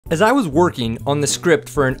As I was working on the script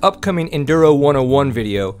for an upcoming Enduro 101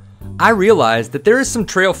 video, I realized that there is some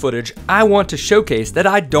trail footage I want to showcase that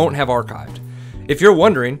I don't have archived. If you're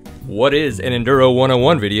wondering, what is an Enduro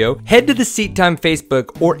 101 video? Head to the Seat Time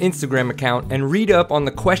Facebook or Instagram account and read up on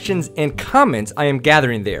the questions and comments I am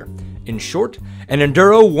gathering there. In short, an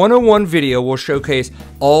Enduro 101 video will showcase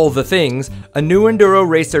all the things a new Enduro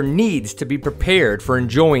racer needs to be prepared for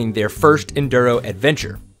enjoying their first Enduro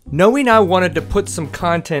adventure. Knowing I wanted to put some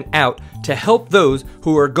content out to help those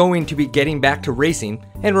who are going to be getting back to racing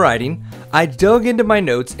and riding, I dug into my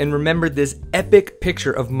notes and remembered this epic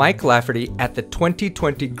picture of Mike Lafferty at the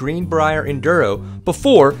 2020 Greenbrier Enduro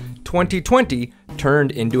before 2020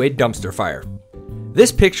 turned into a dumpster fire.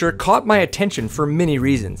 This picture caught my attention for many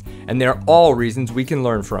reasons, and they're all reasons we can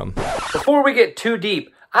learn from. Before we get too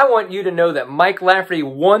deep, I want you to know that Mike Lafferty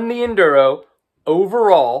won the Enduro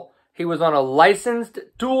overall. He was on a licensed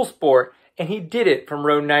dual sport, and he did it from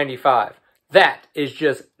row 95. That is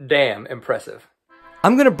just damn impressive.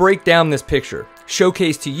 I'm gonna break down this picture,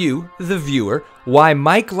 showcase to you, the viewer, why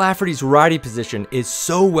Mike Lafferty's riding position is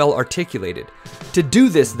so well articulated. To do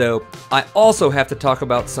this though, I also have to talk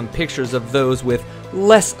about some pictures of those with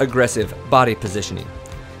less aggressive body positioning.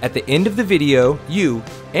 At the end of the video, you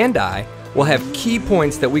and I will have key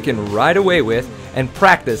points that we can ride away with and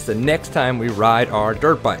practice the next time we ride our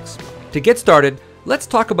dirt bikes. To get started, let's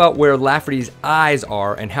talk about where Lafferty's eyes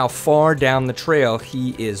are and how far down the trail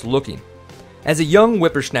he is looking. As a young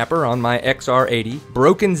whippersnapper on my XR80,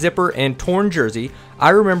 broken zipper and torn jersey, I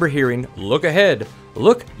remember hearing, "Look ahead,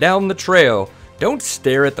 look down the trail, don't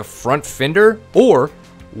stare at the front fender," or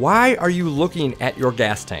 "Why are you looking at your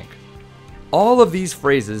gas tank?" All of these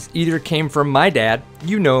phrases either came from my dad,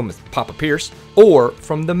 you know him as Papa Pierce, or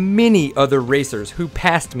from the many other racers who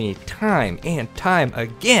passed me time and time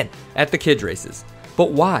again at the kids' races.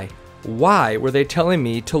 But why? Why were they telling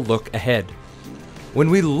me to look ahead? When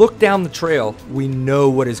we look down the trail, we know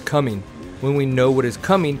what is coming. When we know what is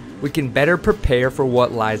coming, we can better prepare for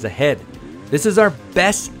what lies ahead. This is our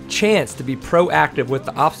best chance to be proactive with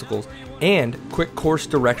the obstacles and quick course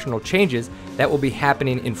directional changes that will be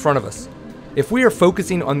happening in front of us. If we are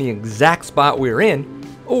focusing on the exact spot we're in,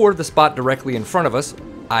 or the spot directly in front of us,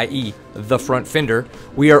 i.e. the front fender,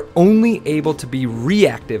 we are only able to be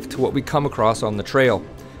reactive to what we come across on the trail.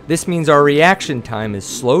 This means our reaction time is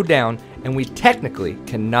slowed down and we technically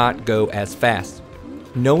cannot go as fast.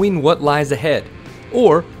 Knowing what lies ahead,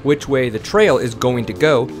 or which way the trail is going to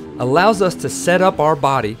go, allows us to set up our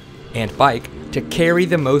body and bike to carry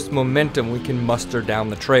the most momentum we can muster down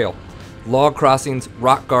the trail. Log crossings,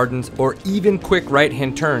 rock gardens, or even quick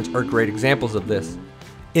right-hand turns are great examples of this.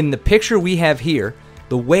 In the picture we have here,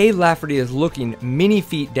 the way Lafferty is looking many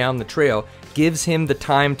feet down the trail gives him the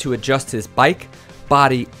time to adjust his bike,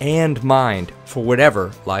 body, and mind for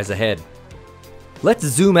whatever lies ahead. Let's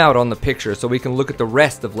zoom out on the picture so we can look at the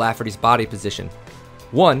rest of Lafferty's body position.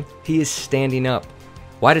 1, he is standing up.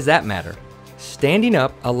 Why does that matter? Standing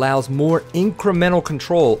up allows more incremental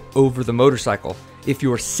control over the motorcycle. If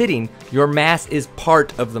you're sitting, your mass is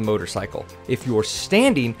part of the motorcycle. If you're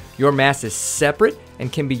standing, your mass is separate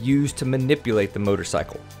and can be used to manipulate the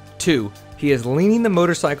motorcycle. 2, he is leaning the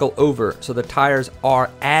motorcycle over so the tires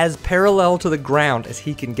are as parallel to the ground as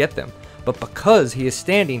he can get them. But because he is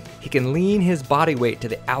standing, he can lean his body weight to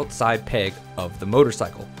the outside peg of the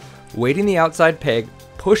motorcycle. Weighting the outside peg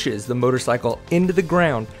pushes the motorcycle into the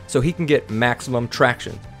ground so he can get maximum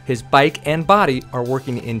traction. His bike and body are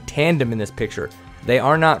working in tandem in this picture. They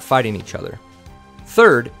are not fighting each other.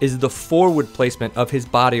 3rd is the forward placement of his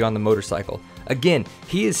body on the motorcycle. Again,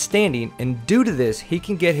 he is standing, and due to this, he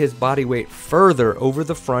can get his body weight further over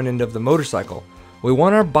the front end of the motorcycle. We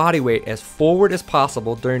want our body weight as forward as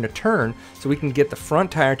possible during a turn so we can get the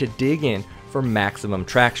front tire to dig in for maximum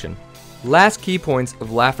traction. Last key points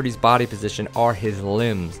of Lafferty's body position are his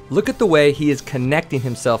limbs. Look at the way he is connecting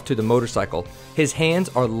himself to the motorcycle. His hands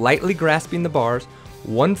are lightly grasping the bars,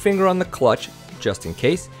 one finger on the clutch, just in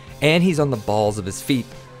case, and he's on the balls of his feet.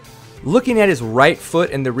 Looking at his right foot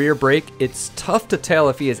and the rear brake, it's tough to tell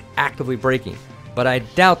if he is actively braking, but I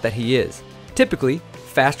doubt that he is. Typically,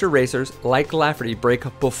 faster racers like Lafferty brake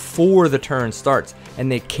before the turn starts,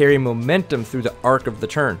 and they carry momentum through the arc of the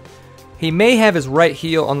turn. He may have his right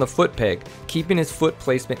heel on the foot peg, keeping his foot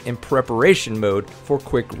placement in preparation mode for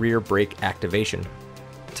quick rear brake activation.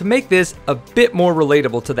 To make this a bit more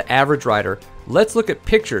relatable to the average rider, let's look at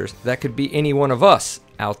pictures that could be any one of us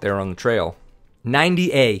out there on the trail.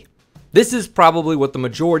 90A. This is probably what the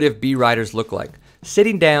majority of B riders look like.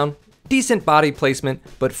 Sitting down, decent body placement,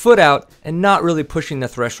 but foot out and not really pushing the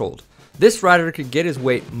threshold. This rider could get his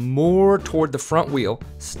weight more toward the front wheel,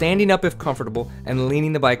 standing up if comfortable, and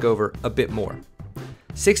leaning the bike over a bit more.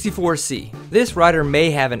 64C. This rider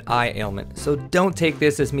may have an eye ailment, so don't take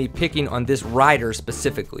this as me picking on this rider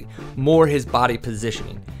specifically, more his body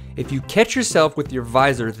positioning. If you catch yourself with your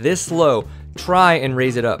visor this low, try and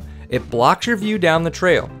raise it up. It blocks your view down the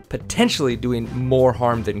trail, potentially doing more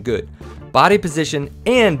harm than good. Body position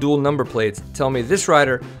and dual number plates tell me this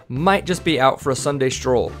rider might just be out for a Sunday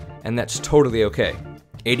stroll, and that's totally okay.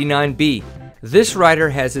 89B. This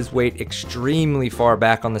rider has his weight extremely far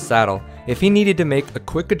back on the saddle. If he needed to make a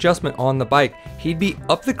quick adjustment on the bike, he'd be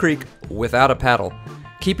up the creek without a paddle.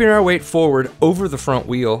 Keeping our weight forward over the front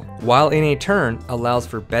wheel while in a turn allows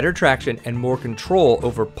for better traction and more control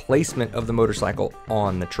over placement of the motorcycle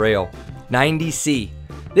on the trail. 90C.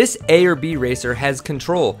 This A or B racer has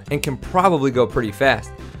control and can probably go pretty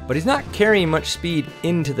fast, but he's not carrying much speed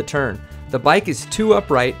into the turn. The bike is too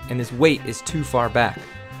upright and his weight is too far back.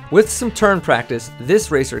 With some turn practice, this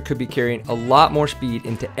racer could be carrying a lot more speed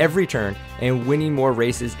into every turn and winning more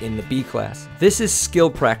races in the B class. This is skill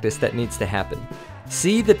practice that needs to happen.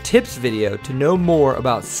 See the tips video to know more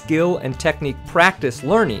about skill and technique practice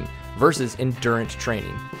learning versus endurance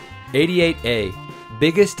training. 88A.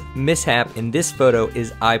 Biggest mishap in this photo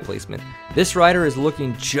is eye placement. This rider is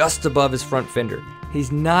looking just above his front fender.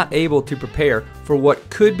 He's not able to prepare for what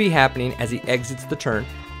could be happening as he exits the turn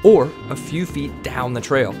or a few feet down the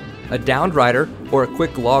trail. A downed rider or a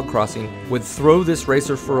quick log crossing would throw this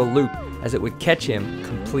racer for a loop as it would catch him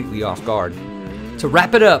completely off guard. To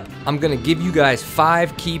wrap it up, I'm going to give you guys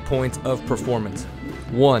 5 key points of performance.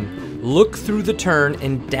 1. Look through the turn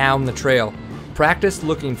and down the trail. Practice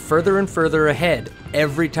looking further and further ahead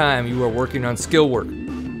every time you are working on skill work.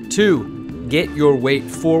 2. Get your weight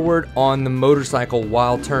forward on the motorcycle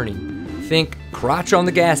while turning. Think crotch on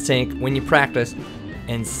the gas tank when you practice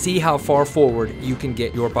and see how far forward you can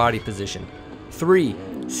get your body position. 3.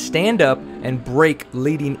 Stand up and brake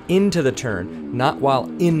leading into the turn, not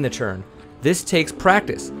while in the turn. This takes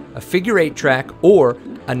practice. A figure 8 track or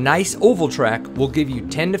a nice oval track will give you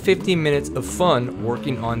 10 to 15 minutes of fun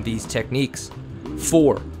working on these techniques.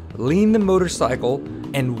 4. Lean the motorcycle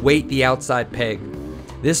and weight the outside peg.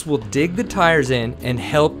 This will dig the tires in and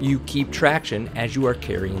help you keep traction as you are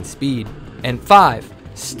carrying speed. And 5.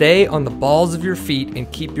 Stay on the balls of your feet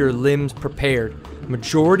and keep your limbs prepared.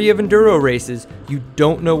 Majority of enduro races, you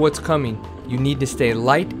don't know what's coming. You need to stay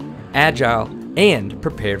light, agile, and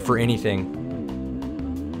prepared for anything.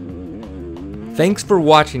 Thanks for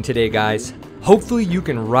watching today, guys. Hopefully you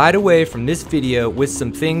can ride away from this video with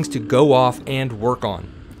some things to go off and work on.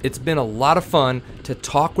 It's been a lot of fun to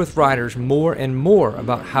talk with riders more and more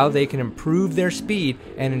about how they can improve their speed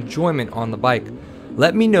and enjoyment on the bike.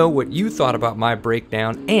 Let me know what you thought about my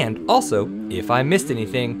breakdown, and also, if I missed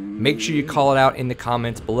anything, make sure you call it out in the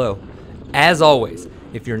comments below. As always,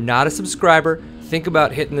 if you're not a subscriber, think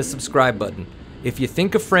about hitting the subscribe button. If you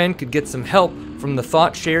think a friend could get some help from the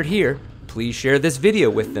thoughts shared here, please share this video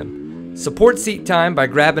with them. Support Seat Time by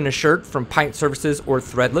grabbing a shirt from Pint Services or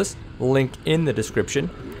Threadless, link in the description.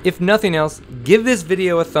 If nothing else, give this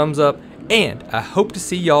video a thumbs up, and I hope to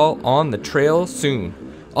see y'all on the trail soon.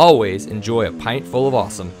 Always enjoy a pint full of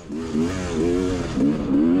awesome.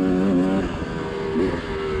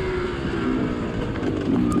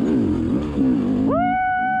 Woo!